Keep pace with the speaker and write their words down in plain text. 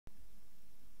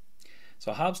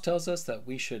So Hobbes tells us that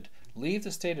we should leave the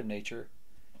state of nature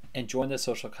and join the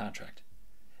social contract.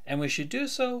 And we should do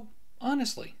so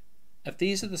honestly. If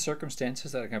these are the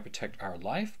circumstances that are going to protect our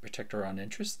life, protect our own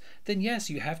interests, then yes,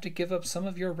 you have to give up some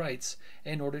of your rights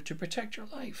in order to protect your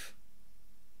life.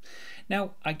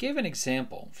 Now, I gave an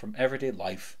example from everyday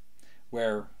life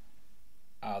where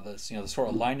the sort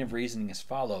of line of reasoning is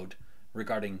followed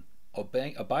regarding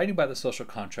abiding by the social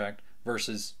contract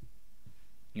versus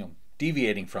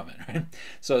deviating from it. Right?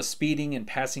 So speeding and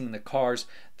passing the cars,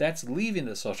 that's leaving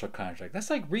the social contract. That's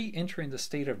like re-entering the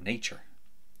state of nature,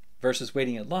 versus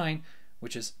waiting in line,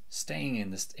 which is staying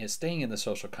in the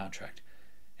social contract.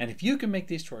 And if you can make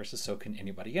these choices, so can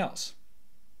anybody else.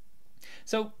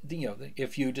 So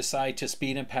if you decide to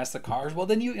speed and pass the cars, well,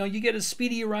 then you get a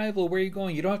speedy arrival where you're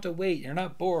going. You don't have to wait. You're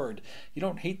not bored. You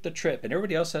don't hate the trip, and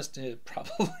everybody else has to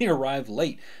probably arrive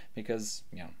late because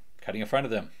cutting in front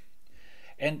of them.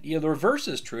 And the reverse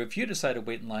is true if you decide to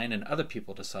wait in line and other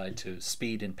people decide to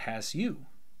speed and pass you.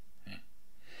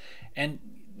 And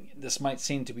this might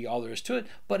seem to be all there is to it,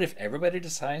 but if everybody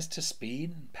decides to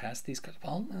speed and pass these cars,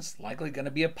 well, there's likely going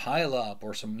to be a pileup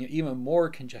or some even more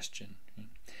congestion.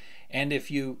 And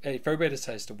if everybody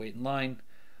decides to wait in line,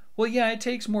 well, yeah, it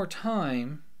takes more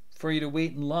time for you to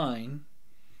wait in line,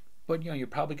 but you're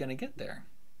probably going to get there.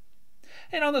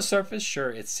 And on the surface, sure,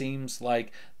 it seems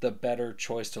like the better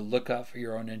choice to look out for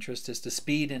your own interest is to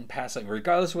speed and pass up,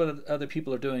 regardless of what other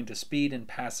people are doing, to speed and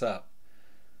pass up.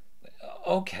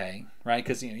 Okay, right?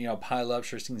 Because pile up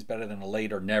sure seems better than a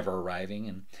late or never arriving,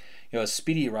 and a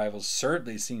speedy arrival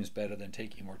certainly seems better than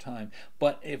taking more time.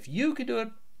 But if you could do it,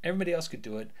 everybody else could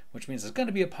do it, which means there's going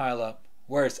to be a pile up.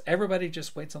 Whereas everybody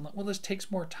just waits on. Well, this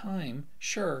takes more time,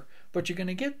 sure, but you're going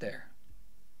to get there.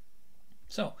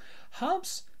 So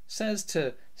Hobbes says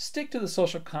to stick to the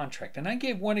social contract. And I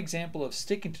gave one example of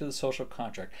sticking to the social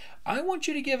contract. I want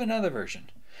you to give another version.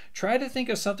 Try to think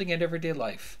of something in everyday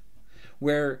life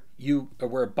where you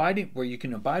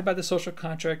can abide by the social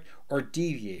contract or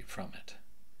deviate from it.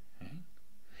 Okay?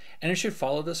 And it should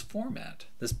follow this format,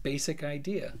 this basic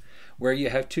idea, where you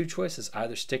have two choices,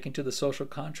 either sticking to the social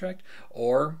contract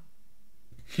or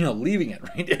leaving it,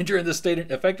 right?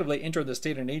 Effectively enter the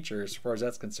state of nature as far as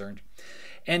that's concerned.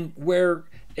 And where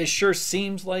it sure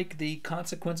seems like the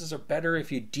consequences are better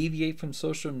if you deviate from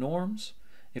social norms,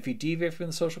 if you deviate from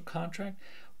the social contract,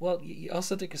 well, you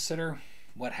also have to consider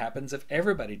what happens if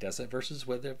everybody does it versus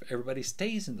whether everybody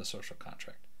stays in the social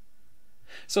contract.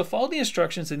 So follow the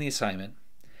instructions in the assignment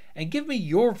and give me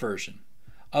your version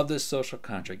of this social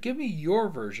contract. Give me your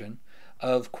version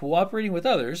of cooperating with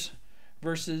others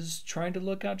versus trying to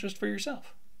look out just for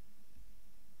yourself.